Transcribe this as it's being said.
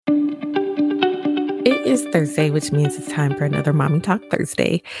is Thursday, which means it's time for another Mommy Talk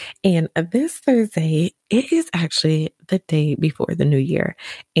Thursday. And this Thursday, it is actually the day before the new year.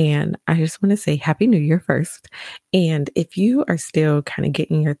 And I just want to say Happy New Year first. And if you are still kind of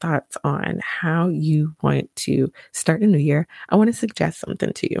getting your thoughts on how you want to start a new year, I want to suggest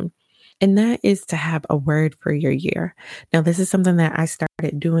something to you. And that is to have a word for your year. Now, this is something that I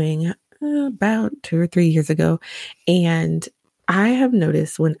started doing about 2 or 3 years ago. And I have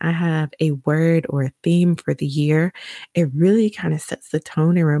noticed when I have a word or a theme for the year, it really kind of sets the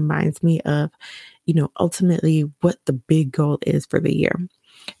tone and reminds me of, ultimately what the big goal is for the year.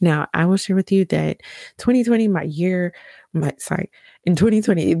 Now, I will share with you that 2020, in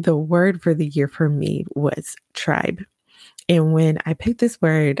 2020, the word for the year for me was tribe. And when I picked this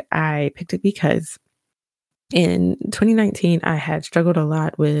word, I picked it because in 2019, I had struggled a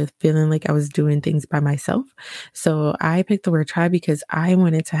lot with feeling like I was doing things by myself. So I picked the word tribe because I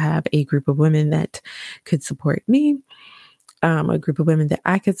wanted to have a group of women that could support me, a group of women that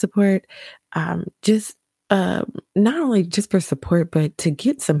I could support, just not only just for support, but to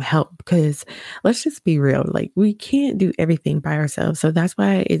get some help. Because let's just be real, like we can't do everything by ourselves. So that's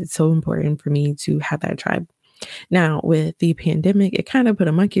why it's so important for me to have that tribe. Now, with the pandemic, it kind of put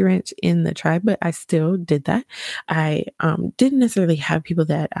a monkey wrench in the tribe, but I still did that. I didn't necessarily have people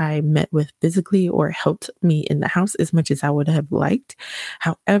that I met with physically or helped me in the house as much as I would have liked.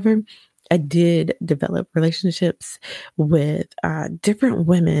 However, I did develop relationships with different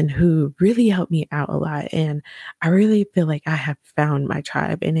women who really helped me out a lot. And I really feel like I have found my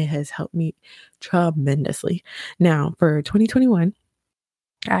tribe and it has helped me tremendously. Now, for 2021,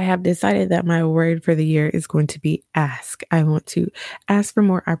 I have decided that my word for the year is going to be ask. I want to ask for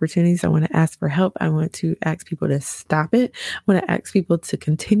more opportunities. I want to ask for help. I want to ask people to stop it. I want to ask people to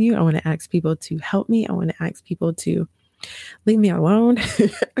continue. I want to ask people to help me. I want to ask people to leave me alone.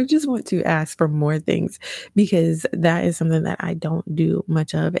 I just want to ask for more things because that is something that I don't do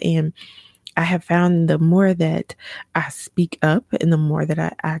much of. And I have found the more that I speak up and the more that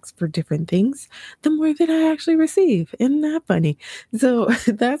I ask for different things, the more that I actually receive. Isn't that funny? So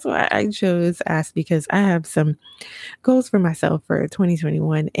that's why I chose ask, because I have some goals for myself for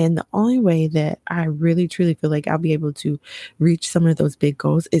 2021. And the only way that I really truly feel like I'll be able to reach some of those big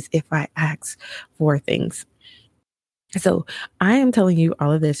goals is if I ask for things. So I am telling you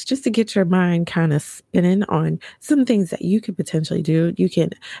all of this just to get your mind kind of spinning on some things that you could potentially do. You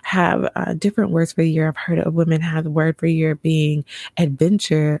can have different words for the year. I've heard of women have the word for the year being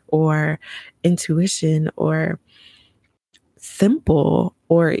adventure or intuition or simple,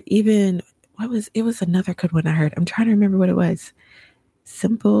 or even it was another good one I heard. I'm trying to remember what it was.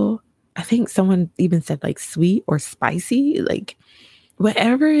 Simple. I think someone even said like sweet or spicy, like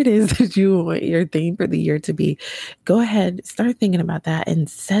whatever it is that you want your theme for the year to be, go ahead, start thinking about that and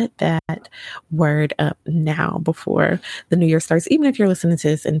set that word up now before the new year starts. Even if you're listening to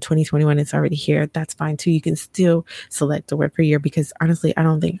this in 2021, it's already here. That's fine too. You can still select a word per year because honestly, I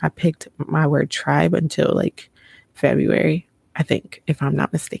don't think I picked my word tribe until like February, I think, if I'm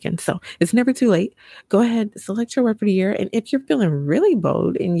not mistaken. So it's never too late. Go ahead, select your word for the year. And if you're feeling really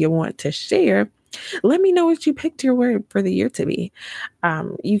bold and you want to share, let me know what you picked your word for the year to be.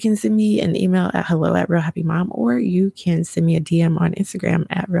 You can send me an email at hello@realhappymom, or you can send me a DM on Instagram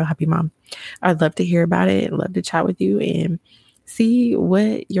at realhappymom. I'd love to hear about it and love to chat with you and see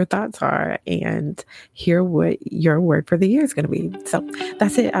what your thoughts are and hear what your word for the year is going to be. So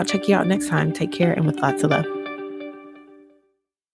that's it. I'll check you out next time. Take care and with lots of love.